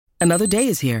Another day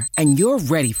is here, and you're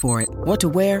ready for it. What to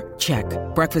wear? Check.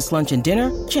 Breakfast, lunch, and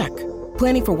dinner? Check.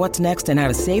 Planning for what's next and how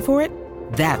to save for it?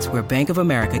 That's where Bank of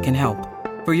America can help.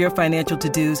 For your financial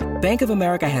to-dos, Bank of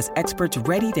America has experts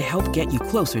ready to help get you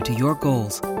closer to your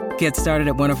goals. Get started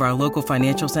at one of our local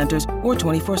financial centers or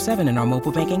 24/7 in our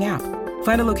mobile banking app.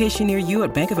 Find a location near you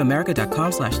at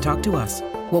bankofamerica.com/talktous.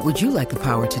 What would you like the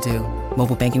power to do?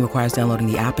 Mobile banking requires downloading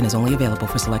the app and is only available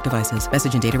for select devices.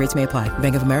 Message and data rates may apply.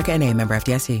 Bank of America N.A., member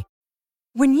FDIC.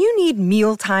 When you need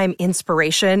mealtime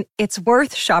inspiration, it's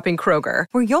worth shopping Kroger,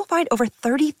 where you'll find over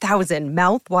 30,000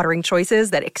 mouth-watering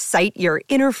choices that excite your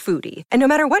inner foodie. And no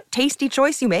matter what tasty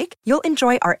choice you make, you'll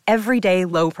enjoy our everyday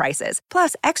low prices,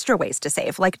 plus extra ways to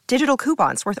save, like digital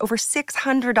coupons worth over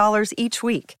 $600 each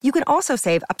week. You can also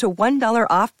save up to $1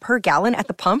 off per gallon at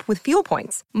the pump with fuel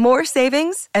points. More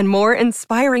savings and more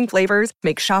inspiring flavors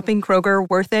make shopping Kroger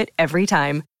worth it every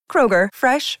time. Kroger,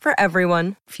 fresh for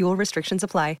everyone. Fuel restrictions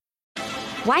apply.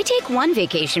 Why take one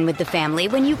vacation with the family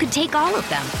when you could take all of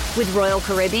them? With Royal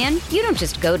Caribbean, you don't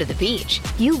just go to the beach.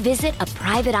 You visit a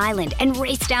private island and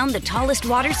race down the tallest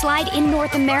water slide in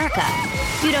North America.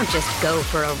 You don't just go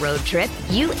for a road trip.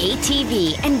 You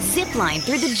ATV and zip line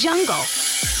through the jungle.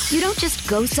 You don't just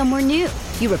go somewhere new.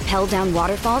 You rappel down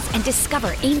waterfalls and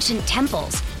discover ancient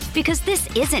temples. Because this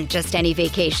isn't just any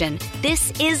vacation.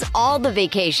 This is all the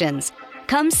vacations.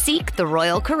 Come seek the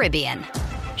Royal Caribbean.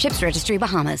 Ships Registry,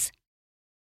 Bahamas.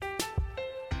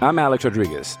 I'm Alex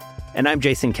Rodriguez. And I'm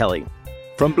Jason Kelly.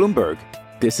 From Bloomberg,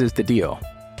 this is The Deal.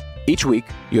 Each week,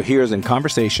 you'll hear us in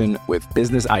conversation with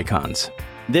business icons.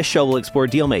 This show will explore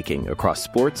deal-making across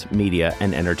sports, media,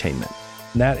 and entertainment.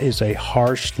 That is a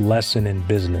harsh lesson in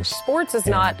business. Sports is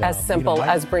not as simple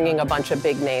as bringing a bunch of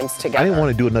big names together. I didn't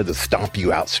want to do another stomp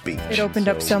you out speech. It opened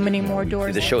up so many more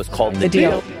doors. The show is called The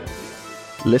Deal.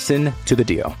 Listen to The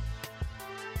Deal.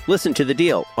 Listen to The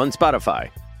Deal on Spotify.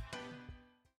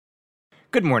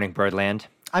 Good morning, Birdland.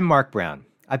 I'm Mark Brown.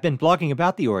 I've been blogging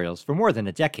about the Orioles for more than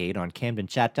a decade on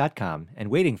CamdenChat.com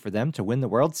and waiting for them to win the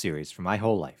World Series for my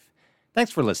whole life. Thanks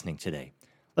for listening today.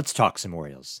 Let's talk some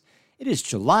Orioles. It is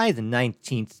July the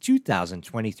 19th,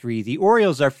 2023. The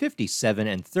Orioles are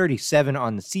 57-37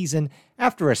 on the season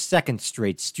after a second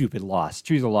straight stupid loss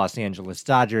to the Los Angeles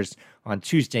Dodgers on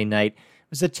Tuesday night.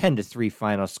 It was a 10-3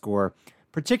 final score.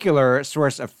 Particular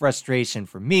source of frustration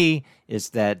for me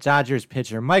is that Dodgers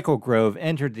pitcher Michael Grove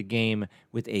entered the game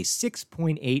with a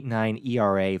 6.89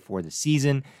 ERA for the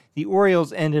season. The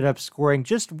Orioles ended up scoring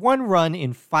just one run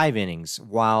in 5 innings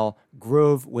while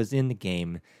Grove was in the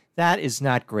game. That is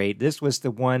not great. This was the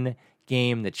one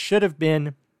game that should have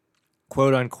been,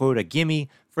 quote-unquote, a gimme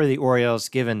for the Orioles,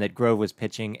 given that Grove was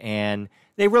pitching, and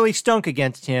they really stunk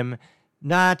against him.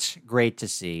 Not great to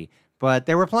see. But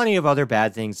there were plenty of other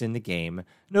bad things in the game,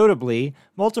 notably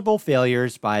multiple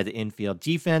failures by the infield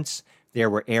defense. There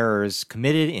were errors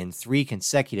committed in 3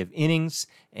 consecutive innings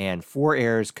and 4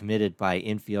 errors committed by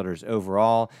infielders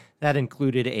overall. That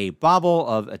included a bobble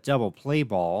of a double play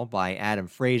ball by Adam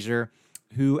Frazier,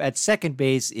 who at second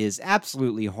base is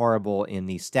absolutely horrible in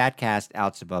the StatCast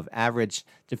outs above average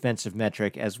defensive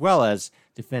metric, as well as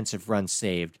defensive runs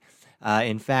saved.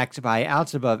 In fact, by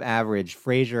outs above average,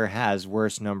 Frazier has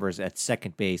worse numbers at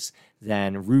second base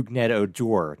than Rougned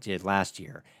Odor did last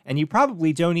year. And you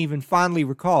probably don't even fondly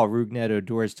recall Rougned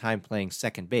Odor's time playing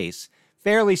second base.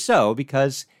 Fairly so,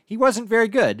 because he wasn't very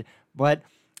good. But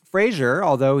Frazier,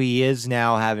 although he is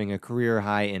now having a career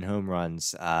high in home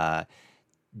runs,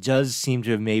 does seem to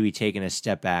have maybe taken a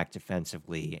step back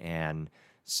defensively. And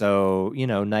so,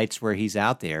 nights where he's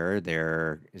out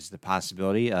there is the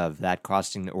possibility of that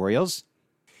costing the Orioles.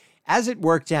 As it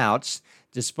worked out,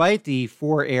 despite the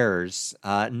 4 errors,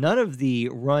 none of the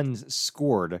runs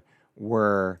scored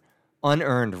were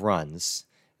unearned runs.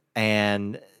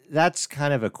 And that's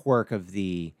kind of a quirk of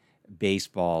the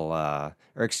baseball,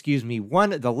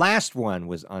 the last one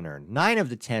was unearned. 9 of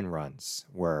the 10 runs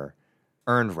were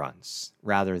earned runs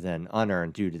rather than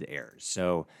unearned due to the errors.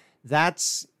 So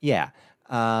that's,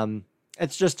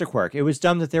 it's just a quirk. It was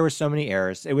dumb that there were so many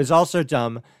errors. It was also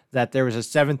dumb that there was a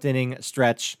 7th inning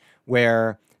stretch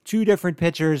where 2 different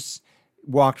pitchers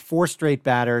walked 4 straight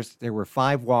batters. There were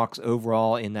 5 walks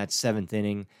overall in that 7th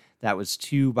inning. That was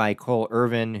 2 by Cole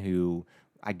Irvin, who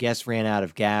I guess ran out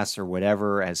of gas or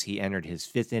whatever as he entered his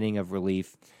 5th inning of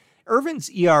relief. Irvin's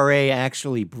ERA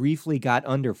actually briefly got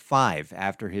under 5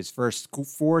 after his first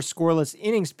 4 scoreless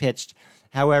innings pitched.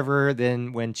 However,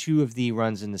 then when 2 of the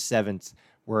runs in the 7th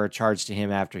were charged to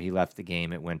him after he left the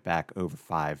game, it went back over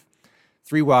 5.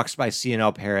 3 walks by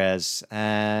Cionel Perez.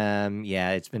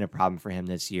 It's been a problem for him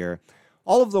this year.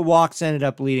 All of the walks ended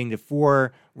up leading to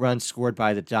 4 runs scored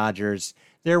by the Dodgers.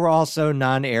 there were also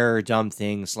non-error dumb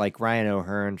things like Ryan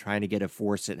O'Hearn trying to get a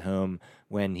force at home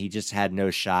when he just had no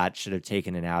shot, should have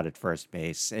taken an out at first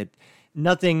base.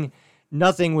 Nothing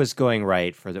was going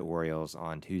right for the Orioles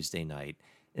on Tuesday night.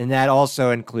 And that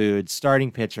also includes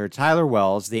starting pitcher Tyler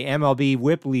Wells, the MLB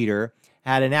whip leader,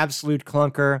 had an absolute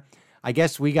clunker. I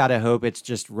guess we got to hope it's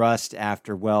just rust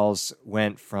after Wells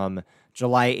went from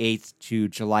July 8th to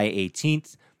July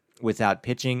 18th without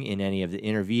pitching in any of the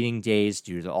intervening days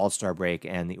due to the All-Star break,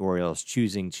 and the Orioles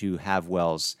choosing to have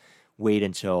Wells wait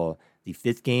until the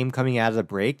 5th game coming out of the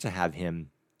break to have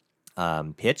him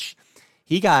pitch.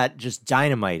 He got just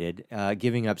dynamited,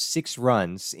 giving up 6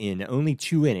 runs in only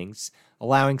 2 innings,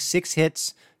 allowing 6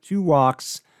 hits, 2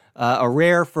 walks, a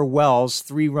rare for Wells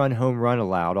 3-run home run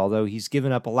allowed, although he's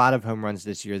given up a lot of home runs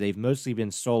this year. They've mostly been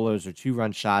solos or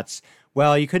 2-run shots.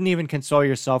 Well, you couldn't even console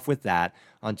yourself with that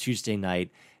on Tuesday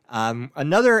night.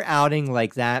 Another outing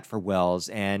like that for Wells,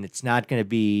 and it's not going to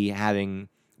be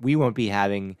we won't be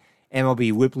having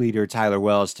MLB whip leader Tyler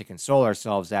Wells to console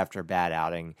ourselves after a bad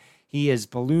outing. He is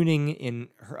ballooning in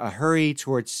a hurry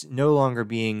towards no longer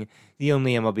being the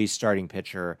only MLB starting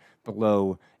pitcher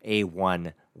below a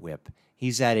 1 whip.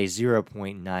 He's at a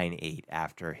 0.98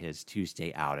 after his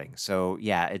Tuesday outing. So,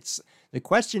 yeah, it's the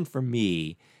question for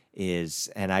me is,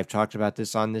 and I've talked about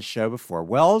this on this show before,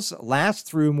 Wells last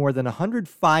threw more than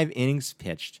 105 innings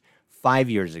pitched 5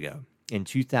 years ago in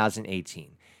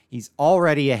 2018. He's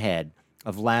already ahead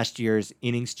of last year's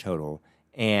innings total,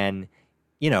 and,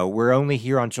 we're only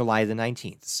here on July the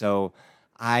 19th. So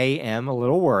I am a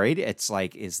little worried. It's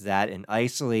like, is that an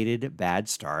isolated bad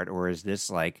start, or is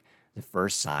this like the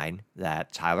first sign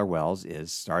that Tyler Wells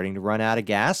is starting to run out of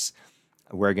gas?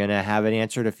 We're going to have it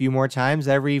answered a few more times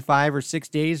every 5 or 6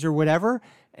 days or whatever.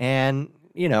 And,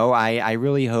 I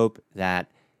really hope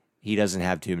that he doesn't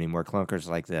have too many more clunkers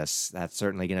like this. That's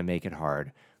certainly going to make it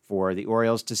hard for the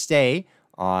Orioles to stay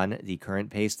on the current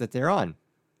pace that they're on.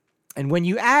 And when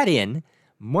you add in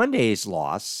Monday's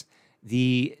loss,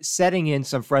 the setting in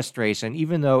some frustration,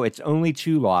 even though it's only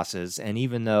 2 losses, and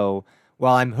even though,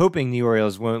 well, I'm hoping the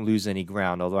Orioles won't lose any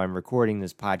ground, although I'm recording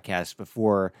this podcast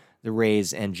before the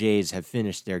Rays and Jays have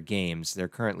finished their games. They're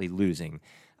currently losing.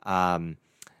 I'm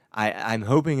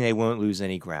hoping they won't lose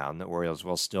any ground. The Orioles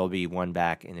will still be 1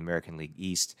 back in the American League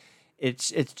East.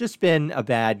 It's just been a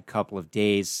bad couple of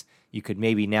days. You could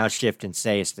maybe now shift and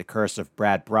say it's the curse of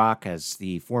Brad Brock, as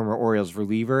the former Orioles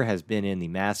reliever has been in the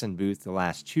Masson booth the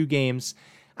last 2 games.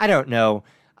 I don't know.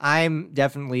 I'm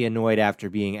definitely annoyed after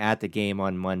being at the game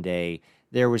on Monday.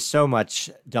 There was so much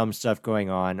dumb stuff going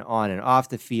on and off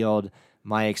the field.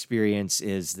 My experience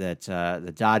is that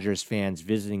the Dodgers fans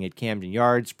visiting at Camden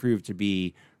Yards proved to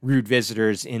be rude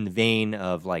visitors in the vein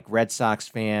of like Red Sox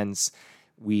fans.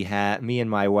 Me and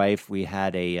my wife, we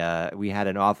had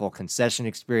an awful concession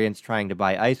experience trying to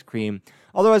buy ice cream.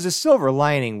 Although as a silver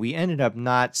lining, we ended up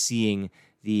not seeing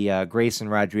the Grayson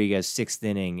Rodriguez 6th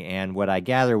inning, and what I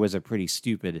gather was a pretty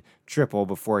stupid triple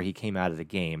before he came out of the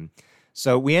game.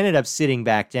 So we ended up sitting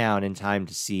back down in time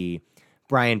to see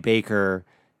Brian Baker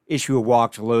issue a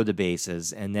walk to load the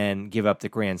bases and then give up the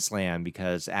grand slam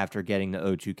because after getting the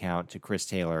 0-2 count to Chris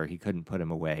Taylor, he couldn't put him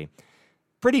away.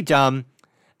 Pretty dumb.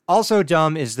 Also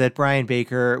dumb is that Brian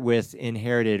Baker, with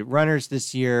inherited runners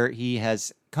this year, he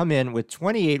has come in with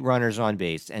 28 runners on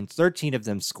base and 13 of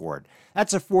them scored.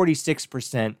 That's a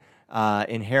 46%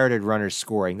 inherited runners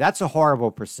scoring. That's a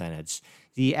horrible percentage.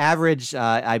 The average,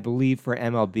 I believe, for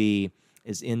MLB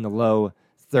is in the low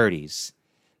 30s.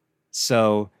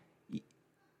 So,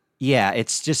 yeah,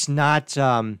 it's just not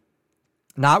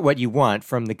what you want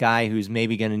from the guy who's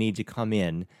maybe going to need to come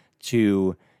in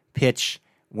to pitch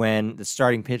when the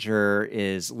starting pitcher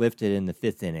is lifted in the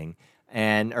 5th inning,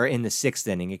 or in the 6th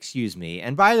inning, excuse me.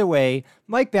 And by the way,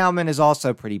 Mike Baumann is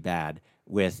also pretty bad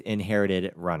with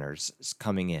inherited runners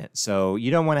coming in. So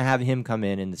you don't want to have him come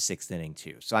in the 6th inning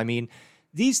too. So, I mean,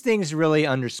 these things really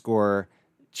underscore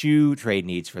 2 trade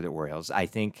needs for the Orioles.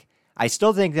 I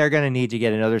still think they're going to need to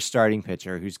get another starting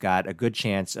pitcher who's got a good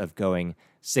chance of going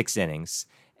 6 innings.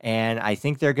 And I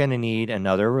think they're going to need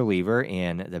another reliever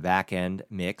in the back end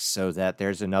mix so that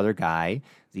there's another guy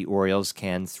the Orioles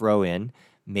can throw in,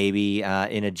 maybe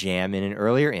in a jam in an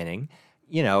earlier inning.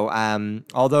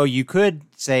 Although you could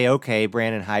say, okay,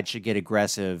 Brandon Hyde should get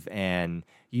aggressive and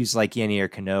use like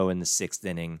Yennier Cano in the 6th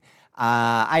inning.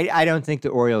 I don't think the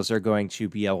Orioles are going to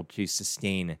be able to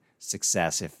sustain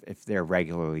success if they're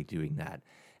regularly doing that.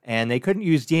 And they couldn't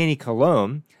use Danny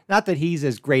Colome. Not that he's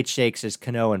as great shakes as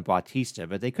Cano and Bautista,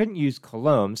 but they couldn't use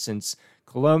Colome since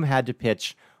Colome had to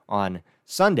pitch on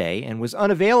Sunday and was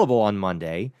unavailable on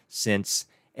Monday since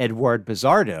Edward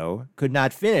Bizardo could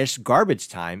not finish garbage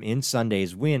time in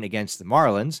Sunday's win against the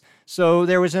Marlins, so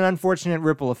there was an unfortunate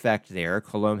ripple effect there.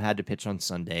 Colomé had to pitch on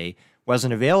Sunday,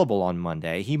 wasn't available on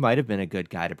Monday. He might have been a good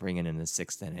guy to bring in the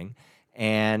sixth inning.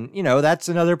 And, that's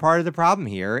another part of the problem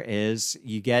here is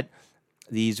you get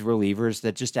these relievers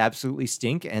that just absolutely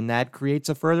stink, and that creates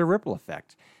a further ripple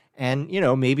effect. And,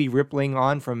 maybe rippling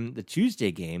on from the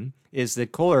Tuesday game is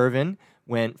that Cole Irvin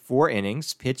went 4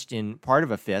 innings, pitched in part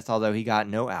of a fifth, although he got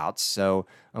no outs. So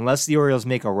unless the Orioles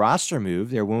make a roster move,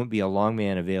 there won't be a long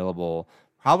man available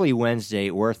probably Wednesday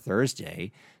or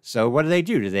Thursday. So what do?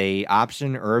 Do they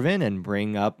option Irvin and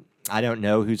bring up, I don't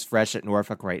know who's fresh at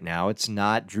Norfolk right now. It's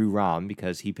not Drew Rahm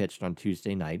because he pitched on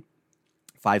Tuesday night.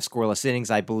 5 scoreless innings,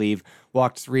 I believe,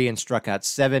 walked 3 and struck out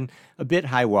 7, a bit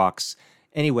high walks.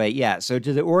 Anyway, yeah, so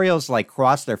do the Orioles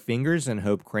cross their fingers and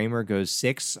hope Kramer goes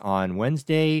 6 on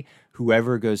Wednesday,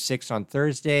 whoever goes 6 on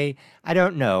Thursday? I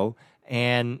don't know.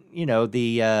 And,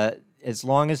 as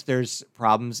long as there's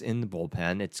problems in the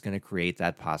bullpen, it's going to create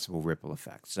that possible ripple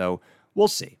effect. So we'll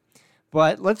see.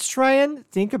 But let's try and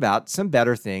think about some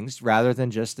better things rather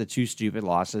than just the 2 stupid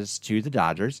losses to the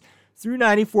Dodgers. Through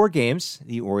 94 games,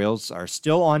 the Orioles are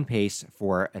still on pace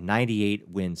for a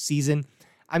 98-win season.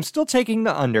 I'm still taking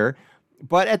the under,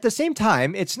 but at the same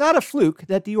time, it's not a fluke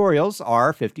that the Orioles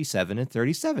are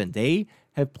 57-37. They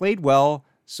have played well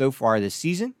so far this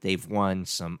season. They've won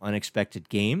some unexpected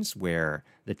games where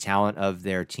the talent of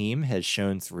their team has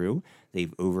shown through.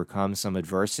 They've overcome some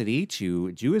adversity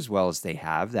to do as well as they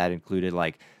have. That included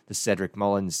the Cedric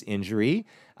Mullins injury.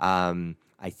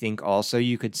 I think also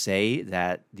you could say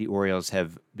that the Orioles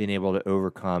have been able to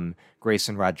overcome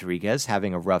Grayson Rodriguez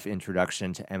having a rough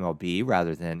introduction to MLB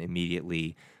rather than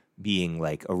immediately being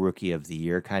a rookie of the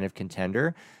year kind of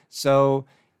contender. So,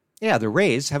 yeah, the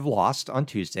Rays have lost on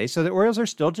Tuesday, so the Orioles are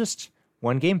still just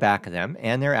 1 game back of them,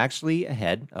 and they're actually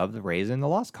ahead of the Rays in the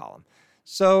loss column.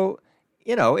 So,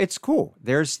 it's cool.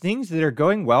 There's things that are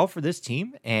going well for this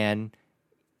team, and,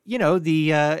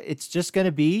 it's just going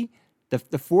to be the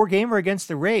 4-gamer against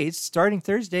the Rays starting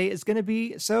Thursday is going to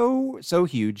be so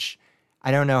huge. I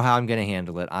don't know how I'm going to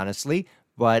handle it, honestly,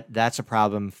 but that's a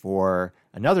problem for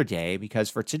another day because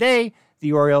for today,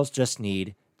 the Orioles just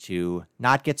need to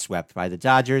not get swept by the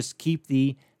Dodgers, keep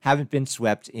the haven't been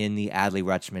swept in the Adley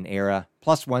Rutschman era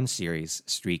 +1 series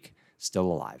streak still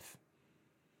alive.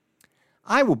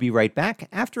 I will be right back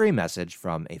after a message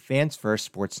from a Fans First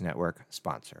Sports Network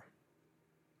sponsor.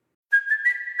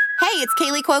 Hey, it's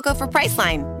Kaylee Cuoco for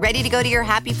Priceline. Ready to go to your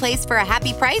happy place for a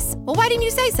happy price? Well, why didn't you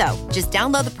say so? Just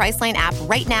download the Priceline app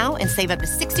right now and save up to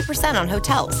 60% on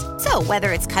hotels. So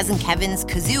whether it's Cousin Kevin's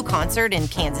Kazoo Concert in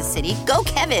Kansas City, go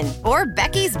Kevin, or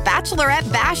Becky's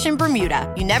Bachelorette Bash in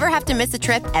Bermuda, you never have to miss a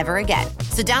trip ever again.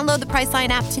 So download the Priceline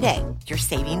app today. Your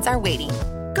savings are waiting.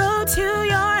 Go to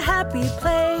your happy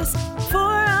place for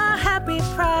a happy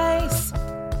price.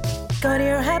 Go to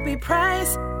your happy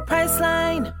price,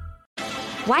 Priceline.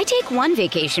 Why take one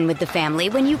vacation with the family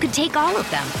when you could take all of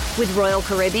them? With Royal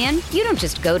Caribbean, you don't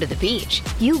just go to the beach.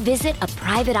 You visit a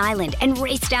private island and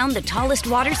race down the tallest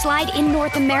water slide in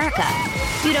North America.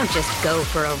 You don't just go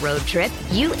for a road trip.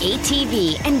 You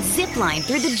ATV and zip line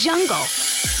through the jungle.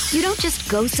 You don't just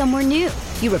go somewhere new.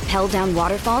 You rappel down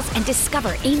waterfalls and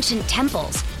discover ancient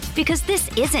temples. Because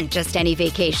this isn't just any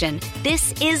vacation.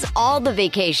 This is all the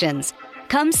vacations.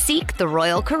 Come seek the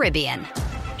Royal Caribbean.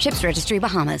 Ships Registry,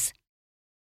 Bahamas.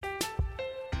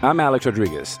 I'm Alex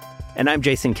Rodriguez. And I'm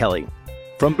Jason Kelly.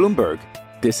 From Bloomberg,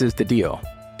 this is The Deal.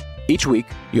 Each week,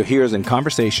 you'll hear us in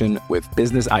conversation with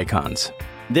business icons.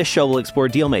 This show will explore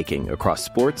deal-making across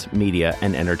sports, media,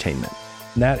 and entertainment.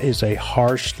 That is a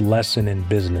harsh lesson in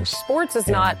business. Sports is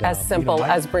not as simple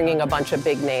as bringing a bunch of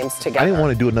big names together. I didn't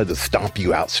want to do another stomp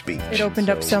you out speech. It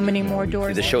opened up so many more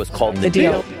doors. The show is called The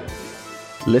Deal.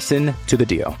 Listen to The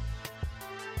Deal.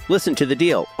 Listen to The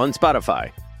Deal on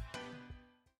Spotify.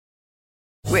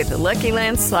 With the Lucky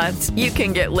Land Slots, you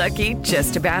can get lucky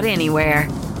just about anywhere.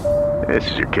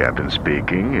 This is your captain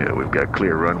speaking. We've got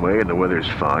clear runway and the weather's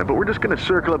fine, but we're just going to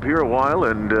circle up here a while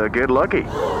and get lucky.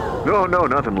 No,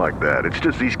 nothing like that. It's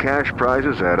just these cash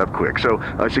prizes add up quick. So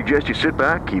I suggest you sit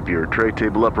back, keep your tray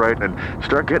table upright, and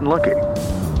start getting lucky.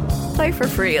 Play for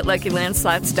free at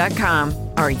LuckyLandSlots.com.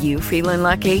 Are you feeling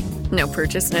lucky? No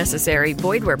purchase necessary.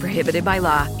 Void where prohibited by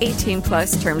law.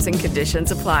 18+ terms and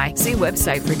conditions apply. See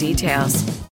website for details.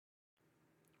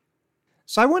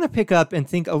 So I want to pick up and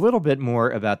think a little bit more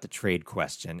about the trade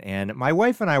question. And my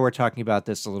wife and I were talking about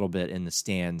this a little bit in the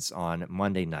stands on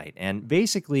Monday night. And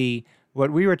basically what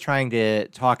we were trying to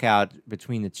talk out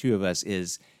between the two of us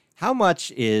is, how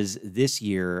much is this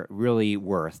year really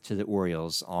worth to the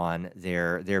Orioles on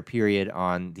their period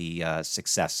on the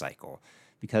success cycle?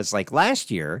 Because like last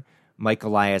year, Mike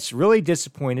Elias really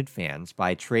disappointed fans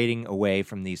by trading away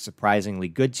from the surprisingly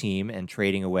good team and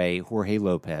trading away Jorge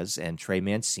Lopez and Trey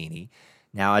Mancini.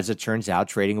 Now, as it turns out,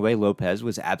 trading away Lopez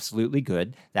was absolutely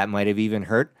good. That might have even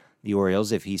hurt the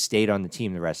Orioles if he stayed on the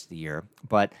team the rest of the year.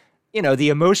 But, the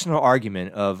emotional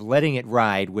argument of letting it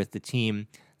ride with the team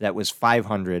that was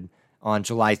 500 on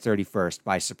July 31st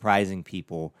by surprising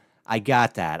people, I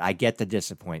got that. I get the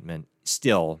disappointment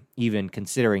still, even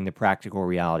considering the practical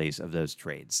realities of those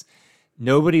trades.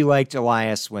 Nobody liked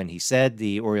Elias when he said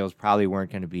the Orioles probably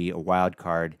weren't going to be a wild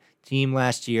card team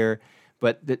last year.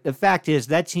 But the fact is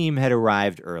that team had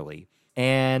arrived early.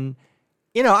 And,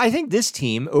 I think this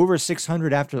team, over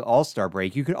 600 after the All-Star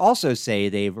break, you could also say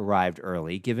they've arrived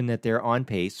early, given that they're on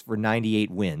pace for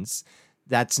 98 wins.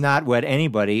 That's not what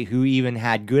anybody who even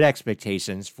had good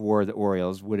expectations for the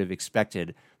Orioles would have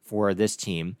expected for this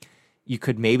team. You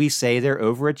could maybe say they're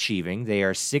overachieving. They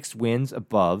are 6 wins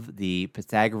above the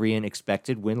Pythagorean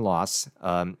expected win-loss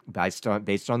based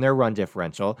on their run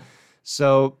differential.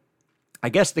 So I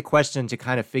guess the question to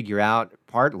kind of figure out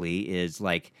partly is,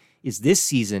 is this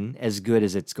season as good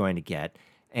as it's going to get?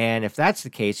 And if that's the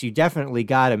case, you definitely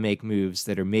got to make moves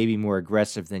that are maybe more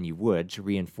aggressive than you would to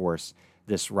reinforce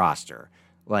this roster.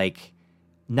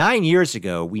 9 years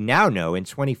ago, we now know in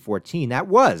 2014, that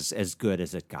was as good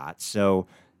as it got. So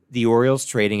the Orioles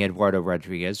trading Eduardo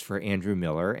Rodriguez for Andrew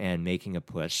Miller and making a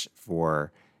push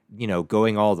for,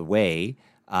 going all the way,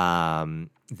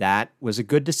 that was a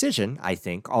good decision, I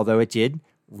think, although it did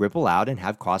ripple out and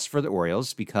have costs for the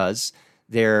Orioles because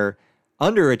their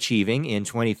underachieving in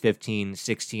 2015,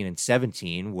 16, and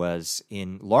 17 was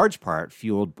in large part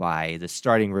fueled by the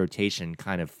starting rotation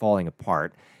kind of falling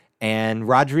apart. And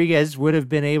Rodriguez would have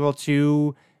been able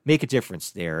to make a difference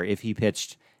there if he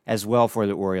pitched as well for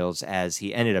the Orioles as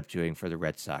he ended up doing for the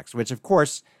Red Sox, which, of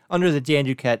course, under the Dan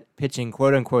Duquette pitching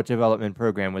quote-unquote development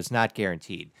program was not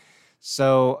guaranteed.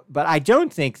 So, but I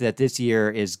don't think that this year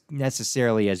is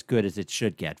necessarily as good as it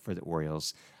should get for the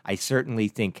Orioles. I certainly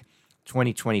think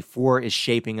 2024 is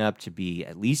shaping up to be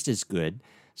at least as good.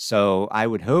 So I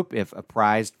would hope if a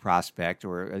prized prospect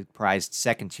or a prized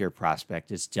second-tier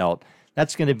prospect is dealt,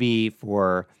 that's going to be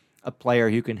for a player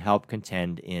who can help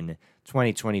contend in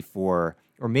 2024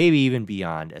 or maybe even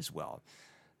beyond as well.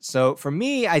 So for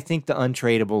me, I think the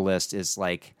untradeable list is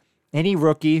any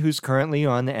rookie who's currently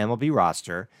on the MLB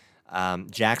roster,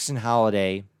 Jackson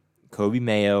Holliday, Kobe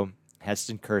Mayo,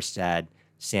 Heston Kjerstad,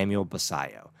 Samuel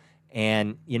Basallo.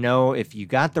 And, if you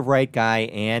got the right guy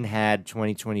and had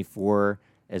 2024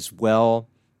 as well,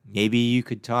 maybe you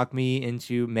could talk me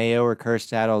into Mayo or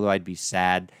Kjerstad, although I'd be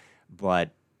sad. But,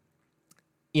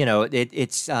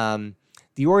 it's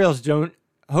the Orioles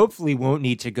hopefully won't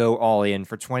need to go all in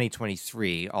for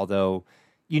 2023, although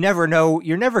you never know.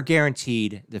 You're never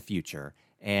guaranteed the future.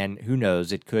 And who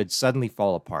knows, it could suddenly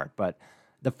fall apart. But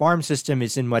the farm system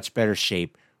is in much better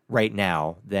shape right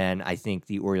now than I think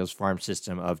the Orioles farm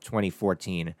system of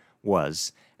 2014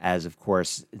 was. As, of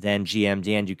course, then GM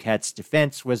Dan Duquette's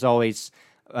defense was always,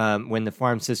 when the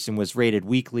farm system was rated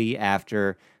weekly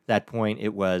after that point,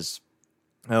 it was,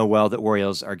 the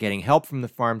Orioles are getting help from the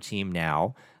farm team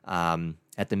now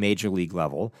at the major league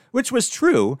level, which was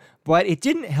true, but it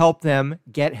didn't help them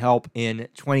get help in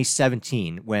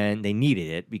 2017 when they needed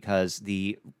it because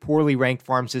the poorly ranked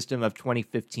farm system of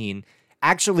 2015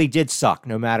 actually did suck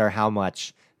no matter how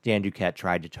much Dan Duquette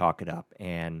tried to talk it up.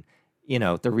 And,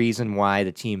 the reason why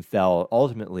the team fell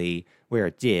ultimately where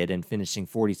it did and finishing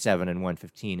 47 and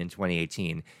 115 in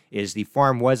 2018 is the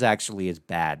farm was actually as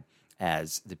bad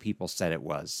as the people said it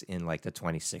was in the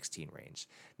 2016 range.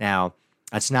 Now,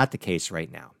 that's not the case right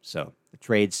now. So the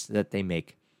trades that they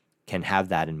make can have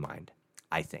that in mind,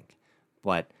 I think.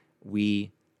 But we're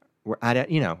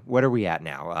at, what are we at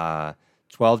now?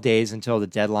 12 days until the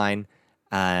deadline.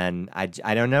 And I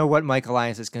don't know what Mike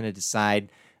Elias is going to decide.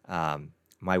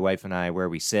 My wife and I, where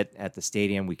we sit at the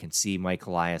stadium, we can see Mike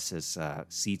Elias's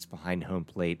seats behind home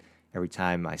plate. Every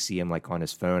time I see him on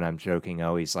his phone, I'm joking,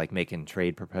 he's making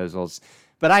trade proposals.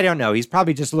 But I don't know. He's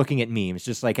probably just looking at memes,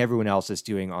 just like everyone else is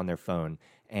doing on their phone.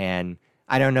 And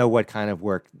I don't know what kind of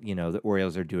work, the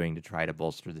Orioles are doing to try to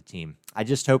bolster the team. I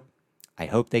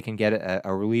hope they can get a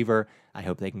reliever. I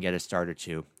hope they can get a starter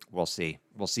too. We'll see.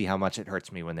 We'll see how much it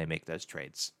hurts me when they make those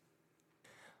trades.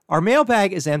 Our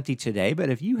mailbag is empty today, but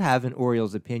if you have an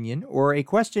Orioles opinion or a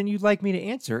question you'd like me to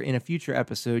answer in a future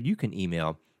episode, you can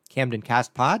email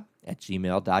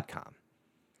camdencastpod@gmail.com.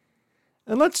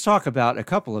 And let's talk about a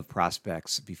couple of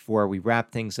prospects before we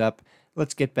wrap things up.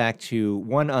 let's get back to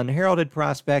one unheralded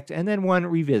prospect and then one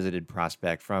revisited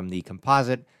prospect from the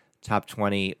composite top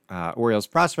 20 Orioles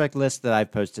prospect list that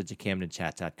I've posted to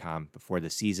CamdenChat.com before the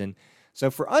season.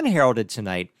 So for unheralded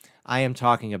tonight, I am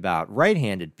talking about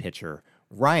right-handed pitcher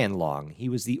Ryan Long. He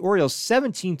was the Orioles'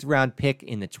 17th round pick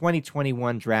in the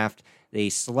 2021 draft. They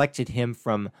selected him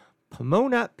from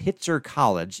Pomona Pitzer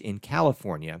College in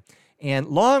California. And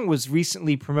Long was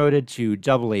recently promoted to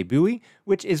AA Bowie,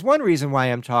 which is one reason why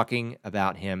I'm talking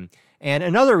about him. And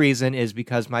another reason is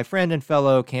because my friend and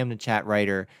fellow Camden Chat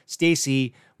writer,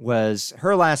 Stacy,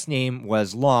 her last name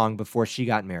was Long before she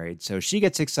got married. So she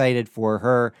gets excited for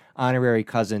her honorary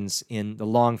cousins in the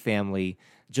Long family,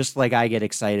 just like I get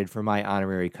excited for my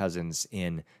honorary cousins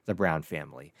in the Brown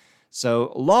family.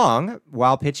 So Long,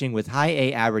 while pitching with High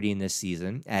A Aberdeen this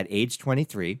season at age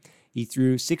 23, he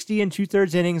threw 60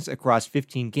 2/3 innings across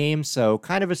 15 games, so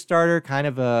kind of a starter, kind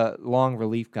of a long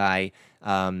relief guy,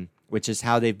 which is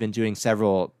how they've been doing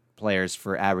several players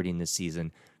for Aberdeen this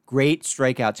season. Great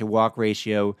strikeout to walk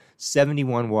ratio,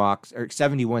 71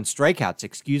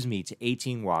 strikeouts, to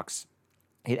 18 walks.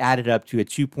 It added up to a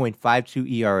 2.52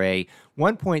 ERA,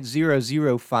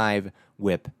 1.005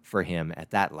 whip for him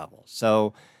at that level.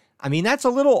 So, I mean, that's a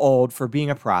little old for being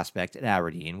a prospect at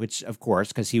Aberdeen, which, of course,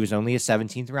 because he was only a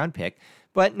 17th round pick.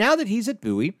 But now that he's at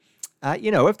Bowie,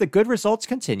 if the good results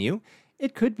continue,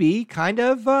 it could be kind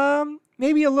of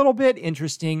maybe a little bit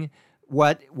interesting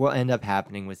what will end up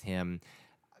happening with him.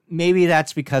 Maybe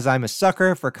that's because I'm a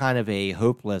sucker for kind of a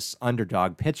hopeless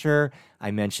underdog pitcher. I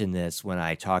mentioned this when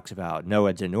I talked about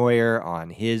Noah Denoyer on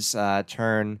his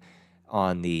turn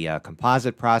on the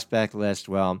composite prospect list.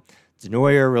 Well,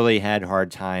 Denoyer really had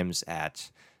hard times at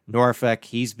Norfolk.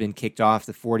 He's been kicked off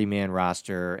the 40-man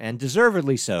roster, and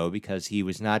deservedly so, because he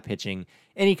was not pitching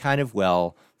any kind of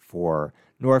well for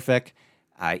Norfolk.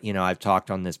 I've talked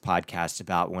on this podcast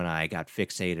about when I got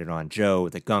fixated on Joe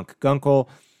the Gunk Gunkel.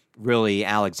 Really,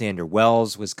 Alexander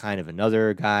Wells was kind of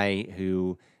another guy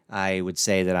who I would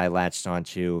say that I latched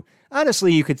onto.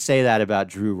 Honestly, you could say that about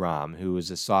Drew Rom, who is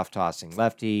a soft-tossing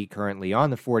lefty, currently on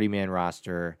the 40-man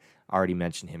roster. Already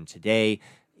mentioned him today.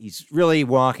 He's really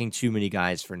walking too many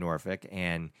guys for Norfolk,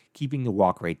 and keeping the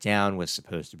walk rate down was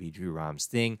supposed to be Drew Rom's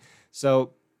thing.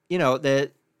 So,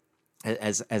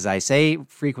 as I say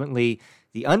frequently,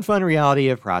 the unfun reality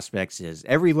of prospects is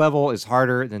every level is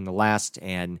harder than the last,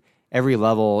 and every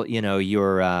level,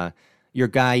 your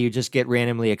guy you just get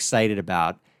randomly excited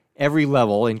about, every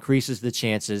level increases the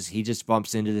chances he just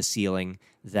bumps into the ceiling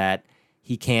that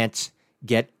he can't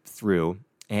get through.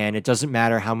 And it doesn't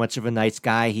matter how much of a nice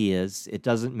guy he is. It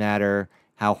doesn't matter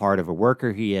how hard of a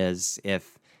worker he is.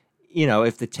 If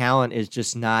the talent is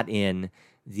just not in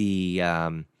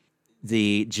the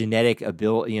genetic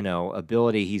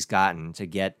ability he's gotten to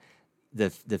get the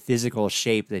physical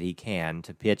shape that he can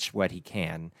to pitch what he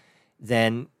can,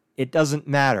 then it doesn't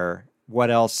matter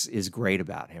what else is great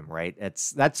about him, right?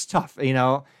 That's tough,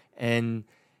 and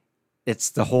it's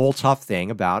the whole tough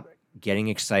thing about getting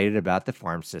excited about the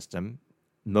farm system.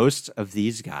 Most of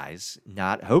these guys,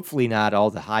 hopefully not all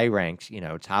the high-ranked,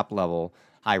 top level,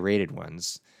 high-rated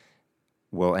ones,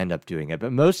 will end up doing it,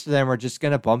 but most of them are just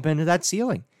going to bump into that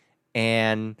ceiling.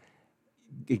 And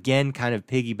again, kind of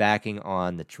piggybacking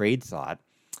on the trade thought,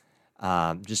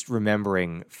 just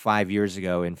remembering 5 years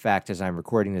ago, in fact, as I'm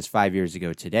recording this 5 years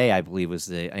ago today, I believe was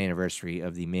the anniversary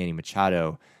of the Manny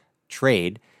Machado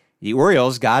trade, the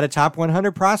Orioles got a top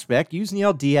 100 prospect,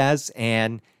 Yusniel Diaz,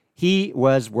 and he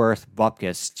was worth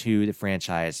bupkis to the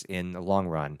franchise in the long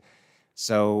run.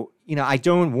 So, I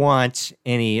don't want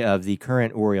any of the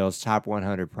current Orioles top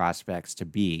 100 prospects to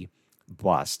be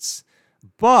busts.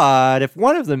 But if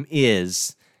one of them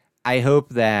is, I hope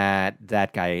that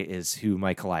that guy is who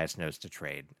Mike Elias knows to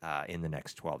trade in the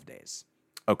next 12 days.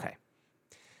 Okay.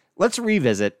 Let's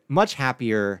revisit much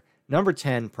happier number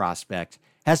 10 prospect,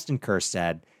 Heston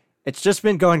Kjerstad. It's just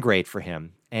been going great for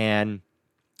him, and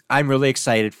I'm really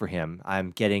excited for him.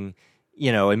 I'm getting,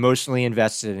 emotionally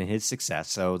invested in his success.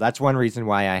 So that's one reason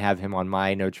why I have him on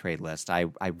my no-trade list. I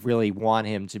really want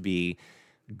him to be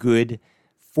good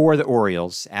for the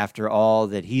Orioles after all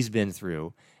that he's been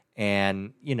through.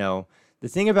 And, the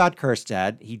thing about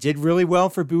Kjerstad, he did really well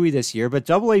for Bowie this year, but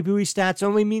AA Bowie stats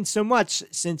only mean so much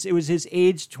since it was his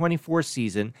age 24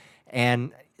 season.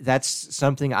 And that's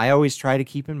something I always try to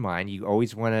keep in mind. You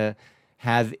always want to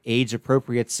have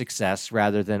age-appropriate success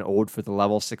rather than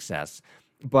old-for-the-level success.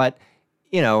 But,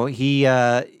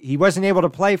 he wasn't able to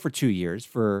play for 2 years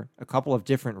for a couple of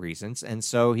different reasons, and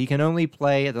so he can only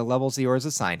play at the levels the Orioles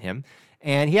assign him.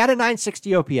 And he had a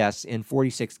 960 OPS in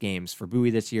 46 games for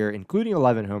Bowie this year, including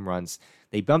 11 home runs.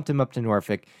 They bumped him up to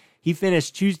Norfolk. He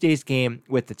finished Tuesday's game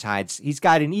with the Tides. He's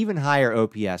got an even higher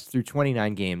OPS through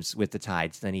 29 games with the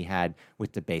Tides than he had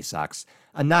with the Bay Sox.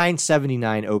 A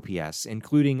 979 OPS,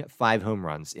 including 5 home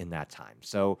runs in that time.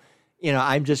 So,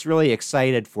 I'm just really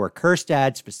excited for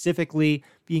Kjerstad specifically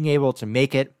being able to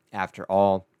make it after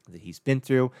all that he's been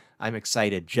through. I'm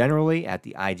excited generally at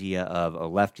the idea of a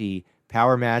lefty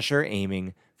power masher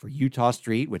aiming for Utah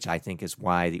Street, which I think is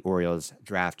why the Orioles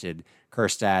drafted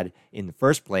Kjerstad in the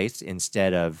first place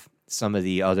instead of some of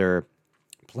the other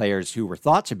players who were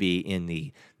thought to be in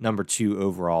the number 2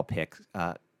 overall pick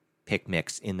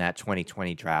mix in that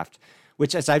 2020 draft,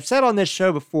 which, as I've said on this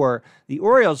show before, the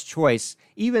Orioles' choice,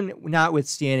 even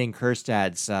notwithstanding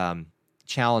Kjerstad's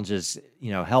challenges,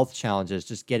 health challenges,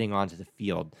 just getting onto the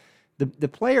field, the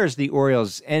players the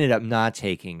Orioles ended up not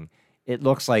taking, it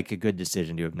looks like a good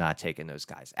decision to have not taken those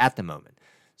guys at the moment.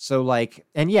 So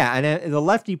the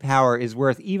lefty power is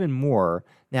worth even more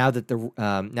now that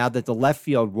the left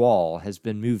field wall has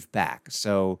been moved back.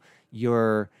 So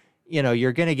you're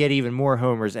going to get even more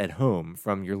homers at home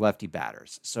from your lefty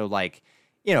batters. So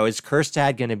is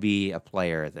Kjerstad going to be a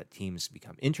player that teams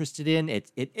become interested in?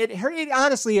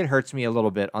 Honestly, it hurts me a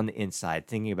little bit on the inside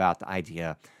thinking about the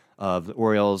idea of the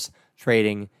Orioles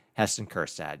trading Heston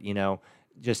Kjerstad.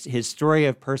 Just his story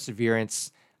of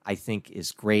perseverance, I think,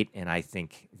 is great. And I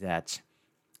think that,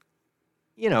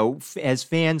 as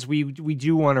fans, we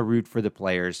do want to root for the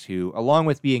players who, along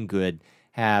with being good,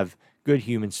 have good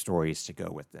human stories to go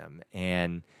with them.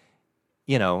 And,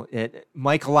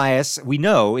 Mike Elias, we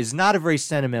know, is not a very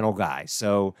sentimental guy.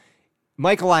 So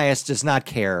Mike Elias does not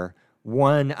care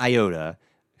one iota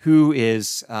who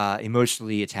is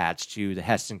emotionally attached to the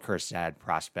Heston Kjerstad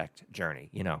prospect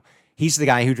journey. He's the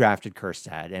guy who drafted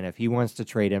Kjerstad, and if he wants to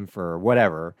trade him for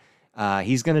whatever,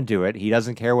 he's going to do it. He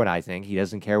doesn't care what I think. He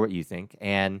doesn't care what you think,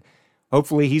 and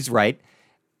hopefully he's right.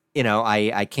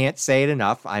 I can't say it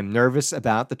enough. I'm nervous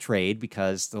about the trade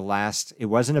because it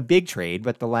wasn't a big trade,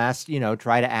 but the last,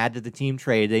 try to add to the team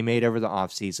trade they made over the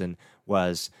offseason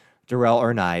was Darell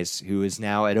Ernaiz, who is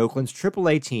now at Oakland's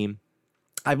AAA team.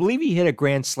 I believe he hit a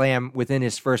grand slam within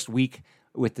his first week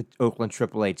with the Oakland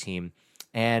AAA team.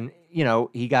 And,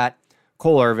 he got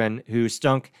Cole Irvin, who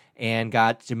stunk and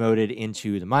got demoted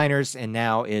into the minors and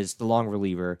now is the long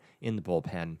reliever in the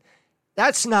bullpen.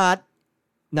 That's not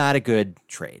a good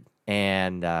trade.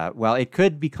 And, it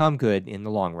could become good in the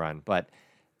long run, but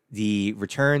the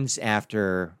returns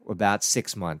after about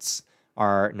 6 months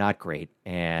are not great.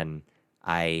 And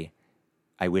I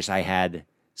wish I had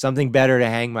something better to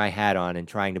hang my hat on in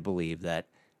trying to believe that,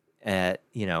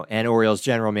 an Orioles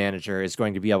general manager is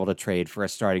going to be able to trade for a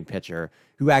starting pitcher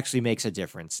who actually makes a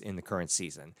difference in the current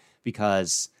season.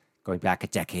 Because going back a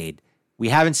decade, we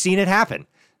haven't seen it happen.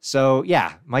 So,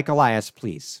 Mike Elias,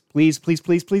 please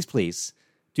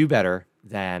do better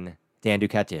than Dan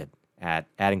Duquette did at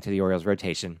adding to the Orioles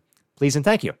rotation. Please and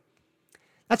thank you.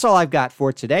 That's all I've got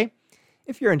for today.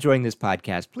 If you're enjoying this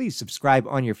podcast, please subscribe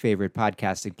on your favorite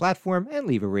podcasting platform and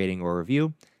leave a rating or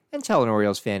review, and tell an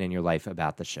Orioles fan in your life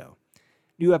about the show.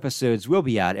 New episodes will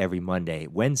be out every Monday,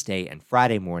 Wednesday, and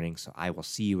Friday morning, so I will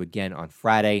see you again on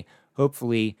Friday.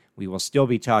 Hopefully, we will still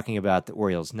be talking about the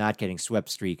Orioles not getting swept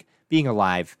streak being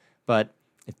alive, but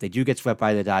if they do get swept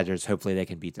by the Dodgers, hopefully they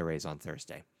can beat the Rays on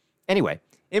Thursday. Anyway,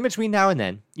 in between now and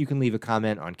then, you can leave a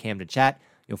comment on Camden Chat.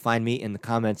 You'll find me in the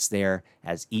comments there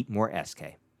as Eat More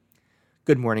SK.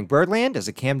 Good Morning Birdland is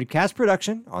a Camden Cast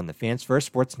production on the Fans First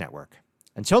Sports Network.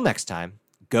 Until next time,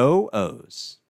 go O's.